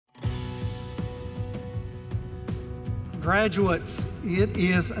Graduates, it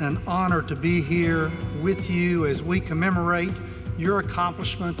is an honor to be here with you as we commemorate your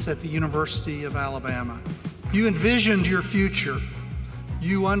accomplishments at the University of Alabama. You envisioned your future.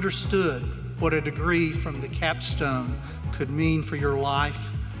 You understood what a degree from the capstone could mean for your life,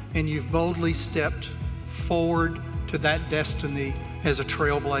 and you've boldly stepped forward to that destiny as a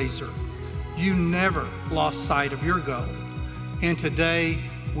trailblazer. You never lost sight of your goal, and today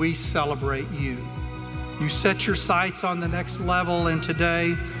we celebrate you. You set your sights on the next level, and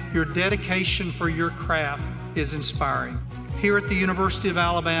today your dedication for your craft is inspiring. Here at the University of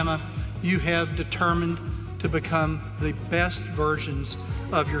Alabama, you have determined to become the best versions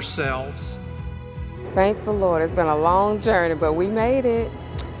of yourselves. Thank the Lord. It's been a long journey, but we made it.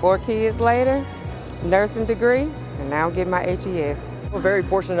 4 kids later, nursing degree, and now I'm getting my HES. We're very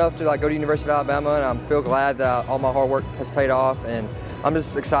fortunate enough to go to the University of Alabama, and I feel glad that all my hard work has paid off, and I'm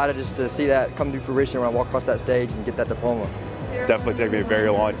just excited just to see that come to fruition when I walk across that stage and get that diploma. It's definitely taken me a very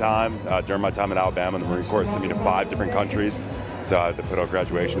long time. During my time in Alabama, the Marine Corps sent me to 5 different countries, so I had to put off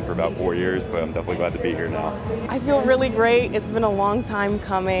graduation for about 4 years, but I'm definitely glad to be here now. I feel really great. It's been a long time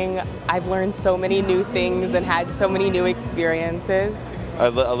coming. I've learned so many new things and had so many new experiences. I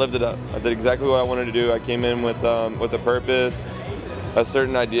lived it up. I did exactly what I wanted to do. I came in with a purpose, a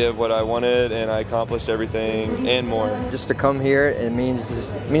certain idea of what I wanted, and I accomplished everything and more. Just to come here, it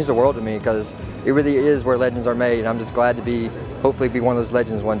means the world to me, because it really is where legends are made. And I'm just glad to hopefully be one of those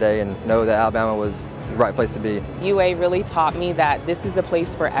legends one day and know that Alabama was the right place to be. UA really taught me that this is a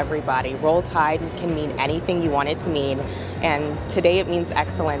place for everybody. Roll Tide can mean anything you want it to mean, and today it means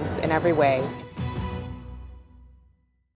excellence in every way.